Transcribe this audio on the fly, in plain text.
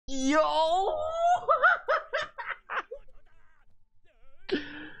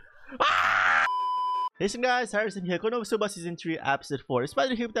Listen guys, Harissm here, KonoSuba Season 3, Episode 4. Despite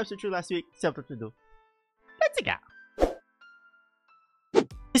the hip episode 3 last week, except what to do. Let's go!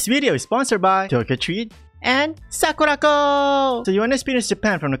 This video is sponsored by Tokyo Treat and Sakurako! So you want to experience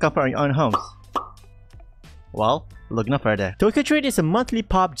Japan from the comfort of your own homes? Well, look no further. Tokyo Treat is a monthly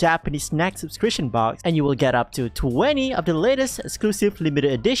pop Japanese snack subscription box, and you will get up to 20 of the latest exclusive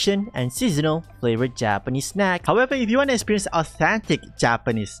limited edition and seasonal flavored Japanese snacks. However, if you want to experience authentic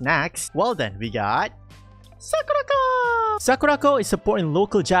Japanese snacks, well then, we got Sakurako! Sakurako is supporting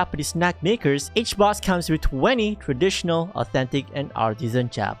local Japanese snack makers. Each box comes with 20 traditional, authentic, and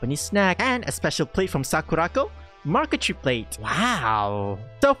artisan Japanese snacks, and a special plate from Sakurako, marquetry plate. Wow!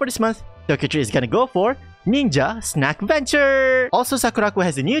 So for this month, Tokyo Treat is gonna go for Ninja Snack Venture! Also, Sakurako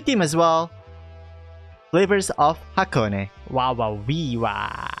has a new theme as well. Flavors of Hakone. Wow, wow, wee,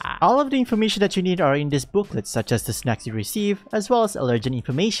 wow. All of the information that you need are in this booklet, such as the snacks you receive, as well as allergen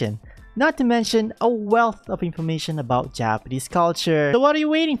information. Not to mention a wealth of information about Japanese culture. So what are you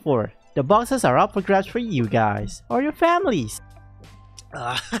waiting for? The boxes are up for grabs for you guys, or your families.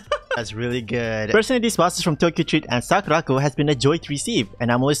 That's really good. Personally, these boxes from Tokyo Treat and Sakurako has been a joy to receive, and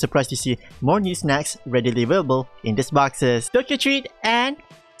I'm always surprised to see more new snacks readily available in these boxes. Tokyo Treat and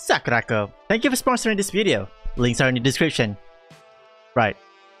Sakurako. Thank you for sponsoring this video. Links are in the description. Right,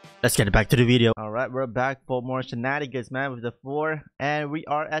 let's get back to the video. Alright, we're back for more shenanigans, man, with the 4. And we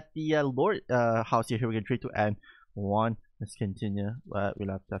are at the Lord house here. Here we can 3, 2, and 1. Let's continue. But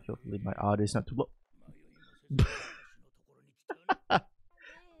we'll have to hopefully my audio is not too low.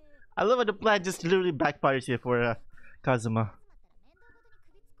 I love how the plan just literally backfires here for Kazuma.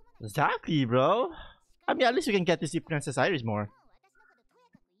 Exactly, bro. I mean, at least we can get to see Princess Iris more.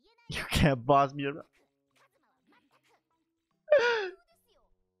 You can't boss me around.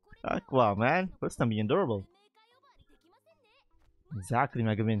 Wow, man. That's not being adorable. Exactly,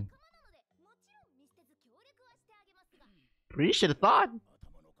 Megumin. Appreciate the thought.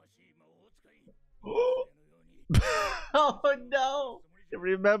 Oh no! You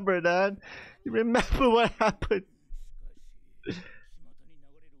remember that? You remember what happened?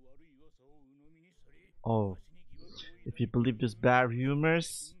 Oh, if you believe those bad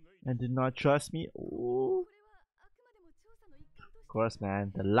rumors and do not trust me, oh, of course,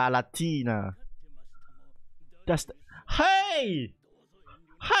 man, the La Latina. That's the hey,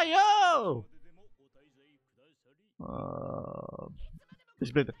 hi-yo.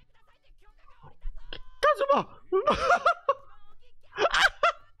 This bit. Kazuma.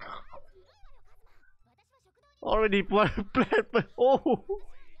 Already planned, but oh,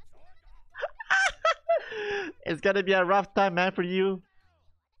 it's gonna be a rough time, man, for you,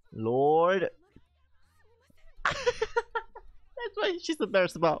 Lord. That's what she's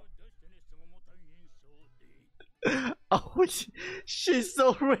embarrassed about. Oh, she's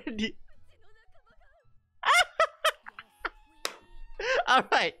so ready. All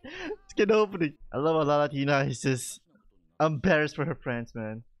right, let's get opening. I love how La Latina is just embarrassed for her friends,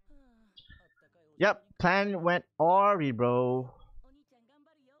 man. Yep, plan went awry, bro.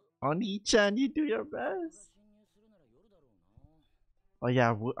 Oni-chan, you do your best. Oh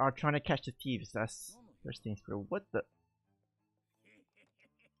yeah, we are trying to catch the thieves. That's first things first. What the?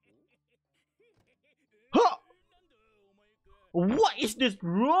 Huh! What is this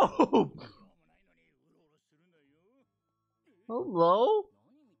robe? Hello?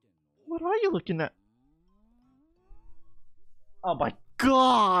 What are you looking at? Oh my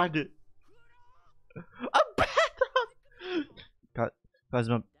god! A bathtub!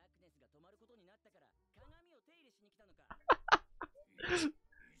 Kazuma.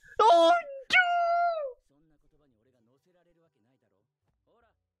 Oh no!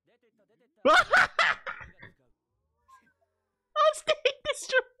 I'll stay in this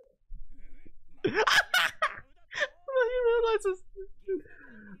room. He realizes.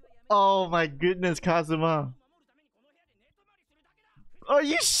 Oh my goodness, Kazuma. Are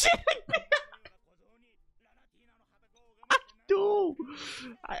you shitting me?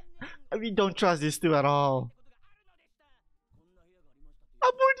 I mean, don't trust these two at all.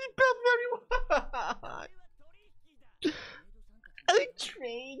 I'm already very much. I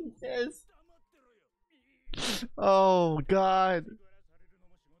trained this. Oh god.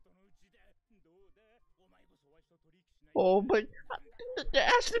 Oh my. They're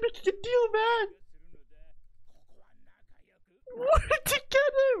actually making a deal, man. We're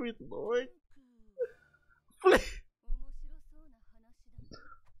together with Lord.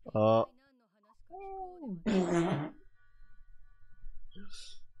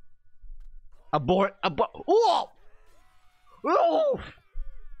 Abort! Whoa! Oh!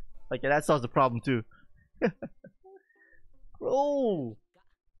 Okay, that solves the problem too. Bro!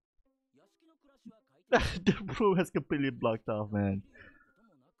 The room has completely blocked off, man.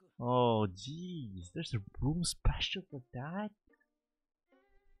 Oh, jeez. There's a room special for that?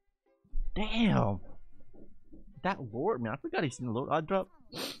 Damn. That Lord, man. I forgot he's in the Lord. Odd drop.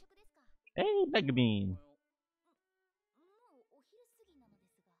 Hey, MEGUMIN.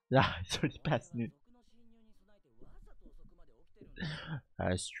 Yeah, it's already past noon.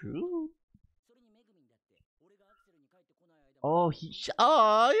 That's true. Oh,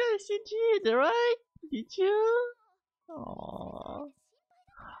 oh, yes, you did, right? Did you? Oh,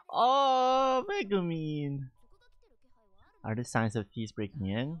 oh, MEGUMIN. Are there signs of thieves breaking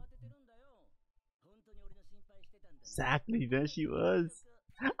in? Exactly, there she was.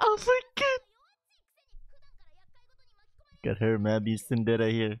 Oh my god! Got her, man, be Cinderella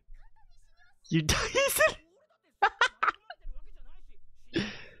here. You die.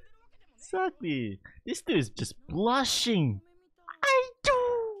 Exactly. This dude is just blushing. I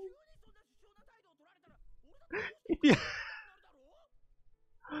do. Yeah.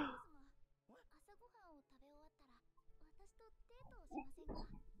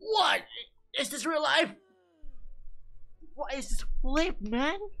 What? Is this real life? What is this flip,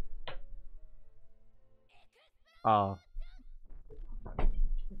 man? Oh.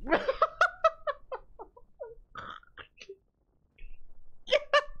 Yeah,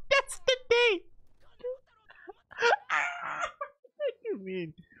 that's the day. What do you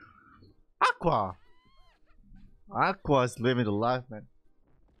mean? Aqua. Aqua's living the life, man.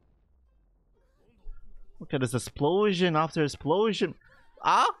 Okay, there's explosion after explosion.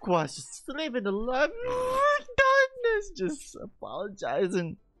 Aqua's just living the life. Darkness, just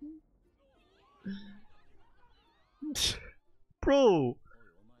apologizing. Bro,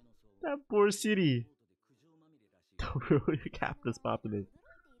 that poor city. Don't really cap this populace.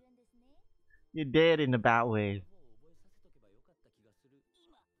 You're dead in a bad way.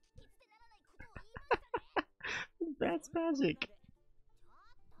 That's magic.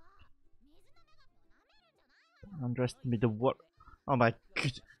 Underestimate the what? Oh my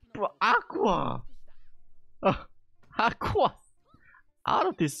god, bro, Aqua! Aqua! Out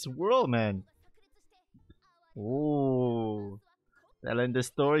of this world, man. Oh, telling the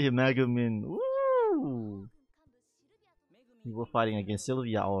story of MEGUMIN. Ooh. You were fighting against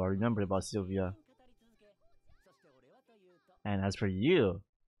Sylvia, or remember about Sylvia. And as for you,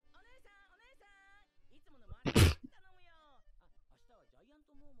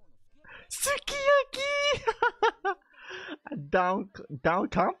 Sukiyaki! A down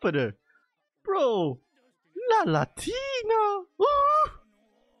comforter. Bro, La Latina! Ooh.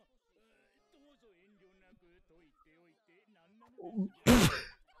 I'm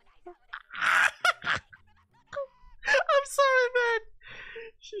sorry, man.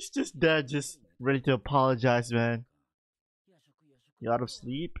 She's just dead, just ready to apologize, man. You out of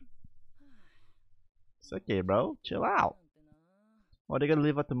sleep? It's okay, bro. Chill out. Oh, they gotta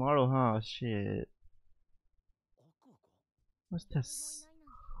leave out tomorrow, huh? Shit. What's this?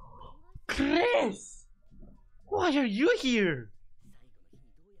 Chris! Why are you here?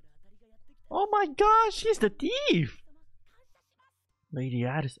 Oh my gosh, he's the thief! Lady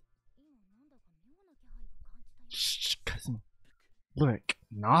Harissm. Shh, cousin. Look,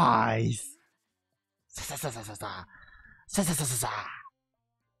 nice.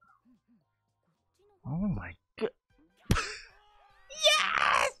 Oh my god.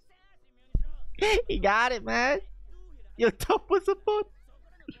 Yes! He got it, man. Your top was a foot.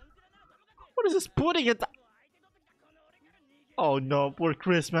 What is this pudding at the... Oh no, poor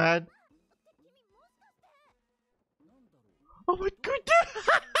Chris, man. Oh my goodness.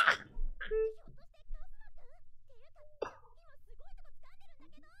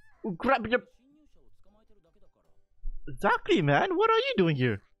 Grab your... Exactly, man. What are you doing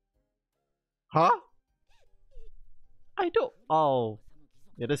here? Huh? I don't... Oh.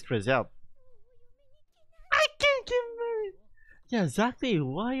 Yeah, that's Chris, yeah. I can't get married. Yeah, exactly.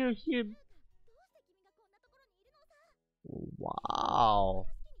 Why are you here? Wow.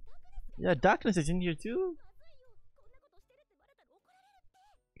 Yeah, darkness is in here too.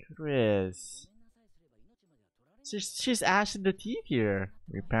 Chris. She's ashing the thief here.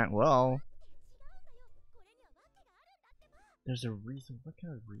 Repent well. There's a reason. What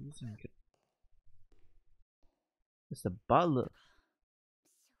kind of reason? It's the butler.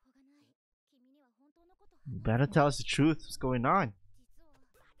 You better tell us the truth. What's going on?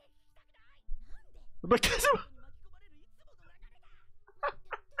 Because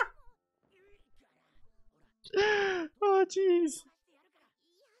oh jeez.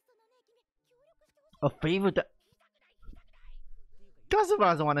 A favor that Kazuma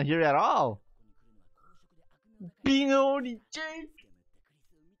doesn't want to hear it at all. Being only Jake.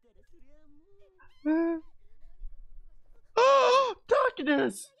 Oh,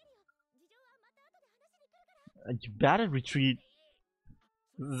 darkness! You better retreat.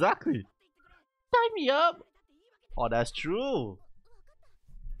 Exactly. Tie me up. Oh, that's true.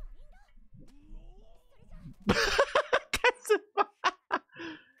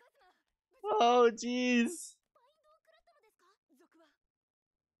 Oh, jeez.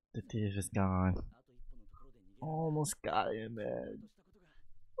 The thief is gone. Almost got him, man.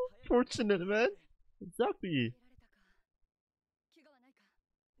 Fortunate, man. Exactly.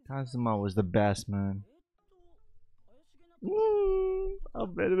 Kazuma was the best, man.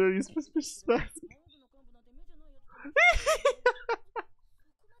 I'm very suspicious.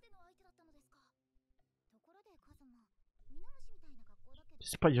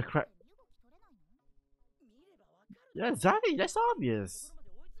 Despite your crack. Yeah, exactly. That's obvious.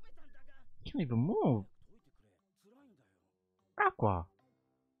 Can't even move. Aqua.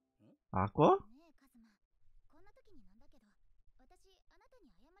 Aqua?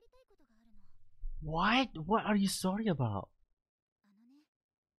 What? What are you sorry about?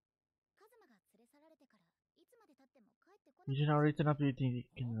 You did not return up, you think you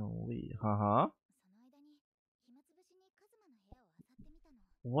can leave? Haha.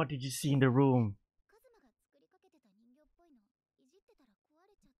 What did you see in the room?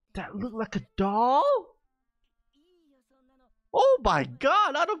 That looked like a doll? Oh my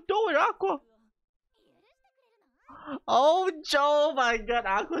god, out of nowhere, Aqua! Oh, Joe, my god,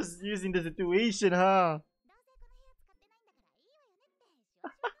 Aqua's using the situation, huh?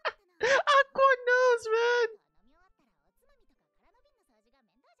 Aqua knows, man!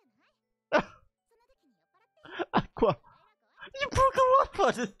 Aqua, you broke a lot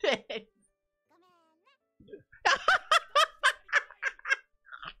for the thing!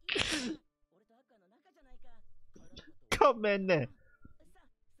 Come in.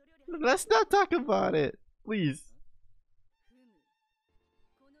 Let's not talk about it, please.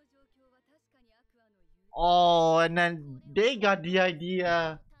 Oh, and then they got the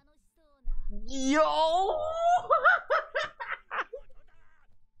idea. Yo!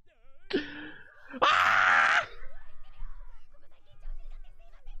 Ah!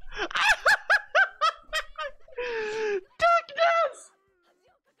 Darkness!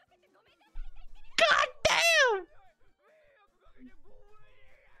 God damn!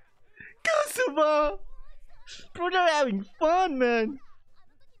 KonoSuba! Bro, they're having fun, man.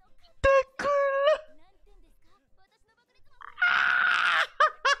 That cool.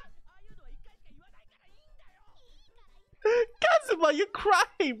 KonoSuba, you're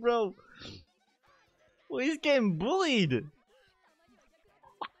crying, bro. Well, he's getting bullied.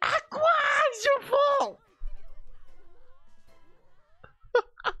 Aqua, it's your fault.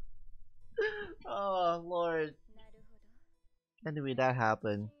 Oh, Lord. Anyway, that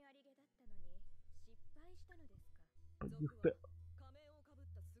happened. But you failed.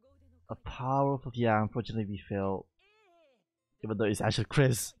 A powerful, yeah, unfortunately we failed. Even though it's actually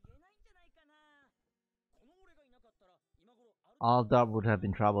Chris. Aldar would have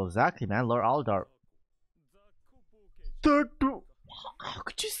been trouble. Exactly, man. Lord Aldar. How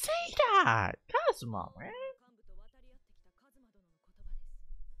could you say that? Kazuma, man.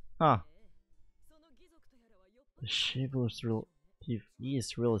 Huh. The chivalrous real thief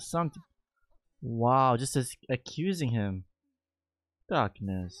is really something. Wow, just as accusing him.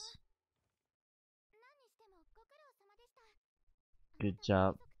 Darkness. Good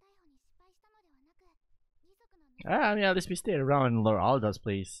job. I mean, at least we stayed around Lord Aldar's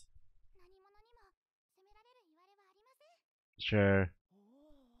place. Sure.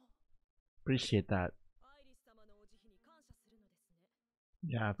 Appreciate that.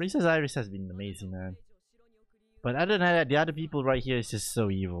 Yeah, Princess Iris has been amazing, man. But other than that, the other people right here is just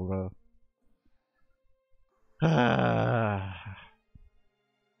so evil, bro.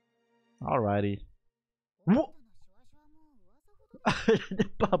 Alrighty. The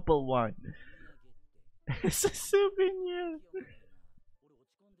bubble one. It's a souvenir.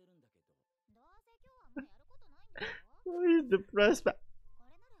 He's depressed.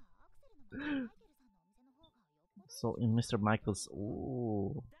 So in Mr. Michael's,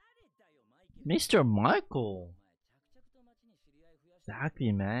 ooh, Mr. Michael.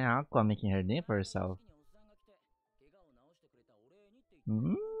 Exactly, man. Aqua making her name for herself.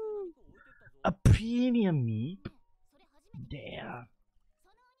 A premium meat? Damn.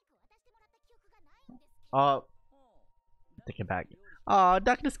 Oh, take it back. Oh,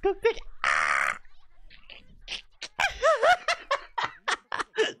 darkness cooked it.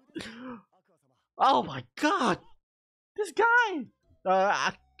 Oh my god! This guy!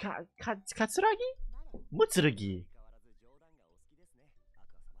 Katsuragi? Mutsurugi.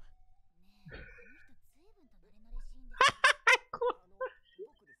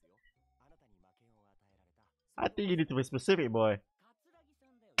 think you need to be specific, boy.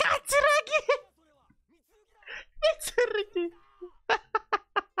 Katsuragi! Mitsurugi!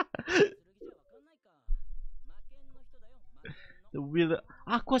 The wheel.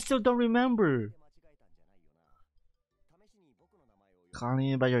 Aqua still don't remember. Calling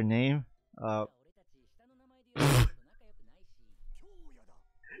you by your name? Kyoya!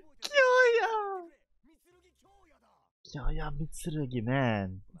 Kyoya Mitsurugi,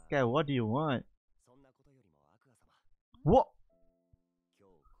 man. This guy, what do you want? What?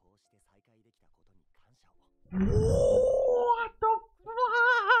 What the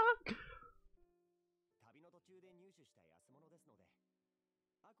fuck?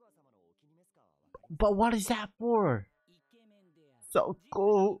 But what is that for? So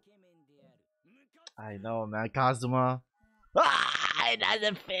cool. I know, man. Kazuma. Ah, it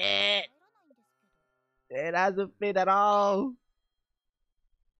doesn't fit. It doesn't fit at all.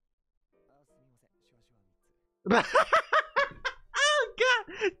 Oh god!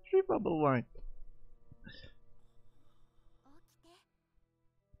 311.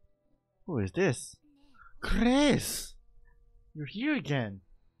 Who is this? Chris! You're here again.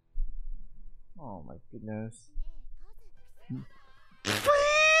 Oh my goodness.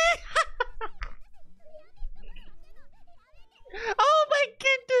 Oh my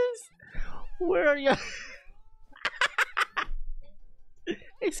goodness! Where are you?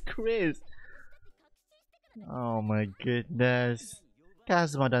 It's Chris. Oh my goodness.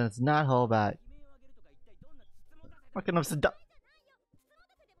 Kazuma does not hold back. What kind of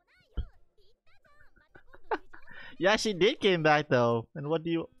Yeah, she did came back though. And what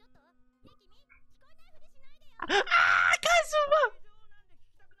do you? Ah, Kazuma!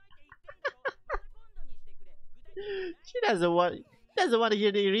 She doesn't want to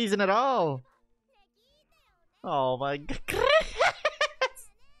hear the reason at all. Oh my god, Chris!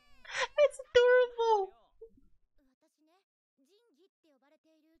 It's adorable.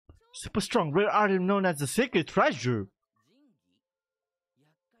 Super strong, rare item known as the sacred treasure.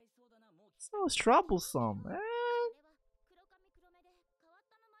 So troublesome, man.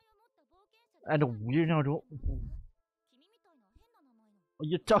 And a weird note.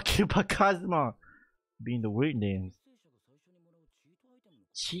 You're talking about Kazuma being the weird names.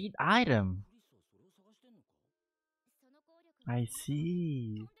 Cheat item. I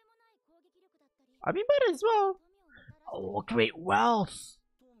see. I mean, might as well. Oh, great wealth.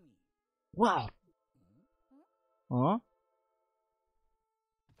 Wow. Huh?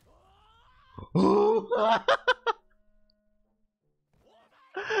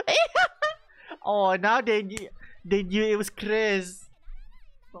 Oh, now they knew it was Chris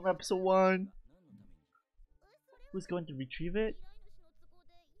from episode 1. Who's going to retrieve it?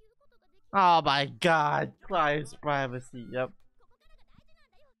 Oh my god, client's privacy, yep.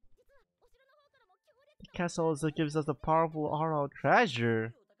 The castle also gives us a powerful oral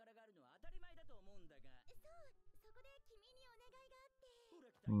treasure.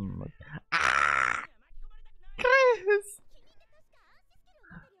 Ah! Chris!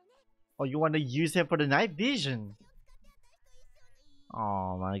 Oh, you want to use him for the night vision?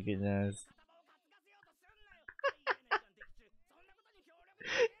 Oh my goodness.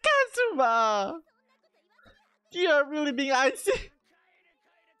 Kazuma! You are really being icy.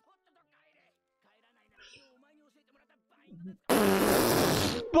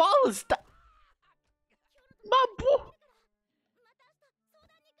 Balls! Mabu!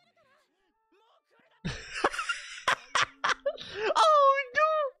 Oh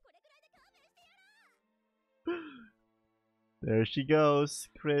no! There she goes,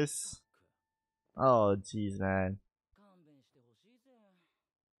 Chris. Oh jeez, man.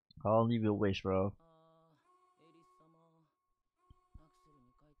 I'll leave you a wish, bro.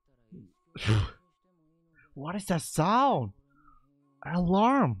 What is that sound? An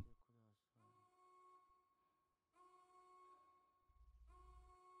alarm.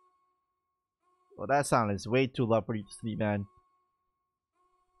 Well, that sound is way too loud for you to sleep, man.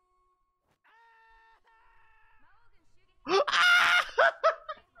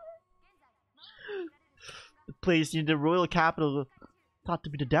 The place near the royal capital, thought to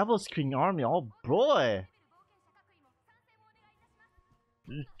be the Devil's King army. Oh boy!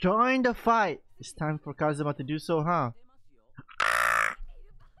 Join the fight. It's time for Kazuma to do so, huh?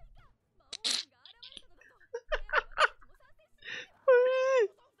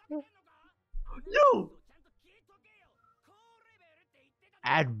 Yo!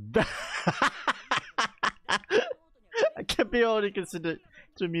 And I can't be only considered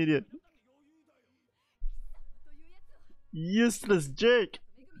intermediate. Useless jerk.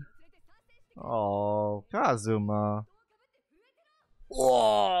 Oh, Kazuma.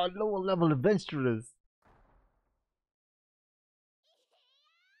 Oh, lower level adventurers.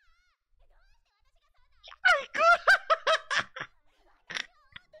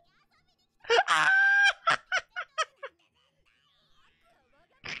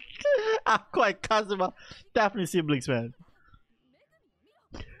 Aqua and Kazuma, definitely siblings, man.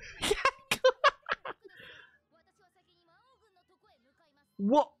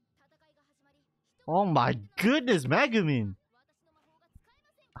 What? Oh my goodness, Megumin!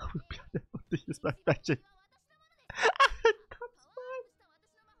 I would be unable to use my magic.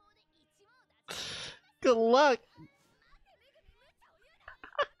 Good luck!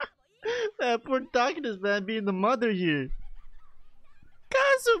 That poor darkness, man, being the mother here.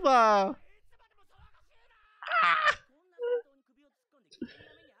 Kazuma! Ah!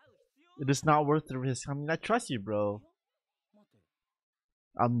 It is not worth the risk. I mean, I trust you, bro.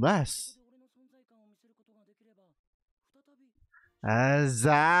 Unless.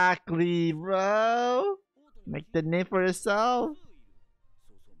 Exactly, bro. Make the name for yourself.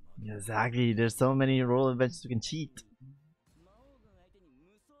 Exactly. There's so many role events you can cheat.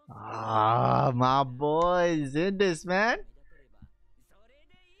 Ah, my boy's in this, man.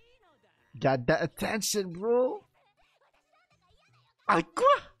 Got that attention, bro. Aqua.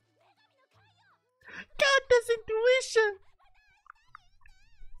 Got this intuition.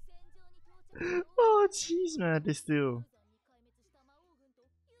 Oh, jeez, man. This too.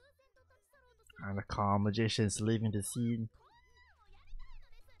 And the calm magician's leaving the scene.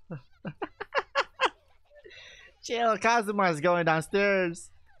 Chill, Kazuma's going downstairs.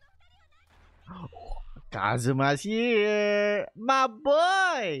 Kazuma's here. My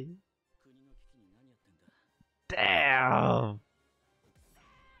boy. Damn.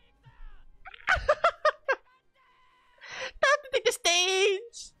 Time to take the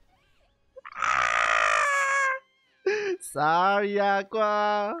stage. Sorry,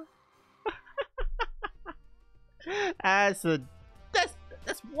 Aqua. That's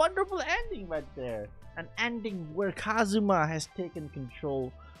wonderful ending right there. An ending where Kazuma has taken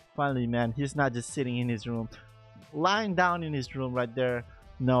control. Finally, man, he's not just sitting in his room, lying down in his room right there.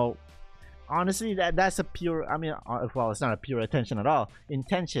 No, honestly, that's a pure. I mean, well, it's not a pure attention at all,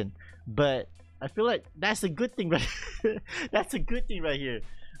 intention. But I feel like that's a good thing, right? That's a good thing right here.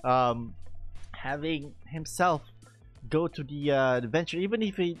 Having himself go to the adventure, even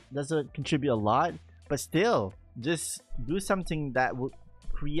if he doesn't contribute a lot, but still, just do something that will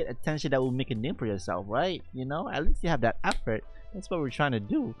create attention, that will make a name for yourself, right? You know, at least you have that effort. That's what we're trying to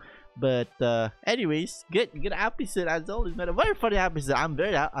do. But anyways, good episode as always, man. A very funny episode. I'm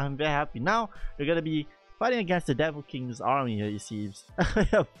very happy. Now they're gonna be fighting against the Devil King's army here, it seems.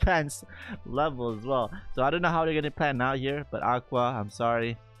 Fans level as well. So I don't know how they're gonna plan out here, but Aqua, I'm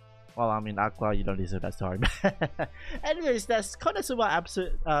sorry. Well, I mean, Aqua, you don't deserve that story. Anyways, that's KonoSuba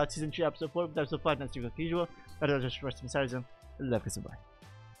episode, season 3, episode 4, episode 5, next week as usual. That was just Harissm. Love you, bye.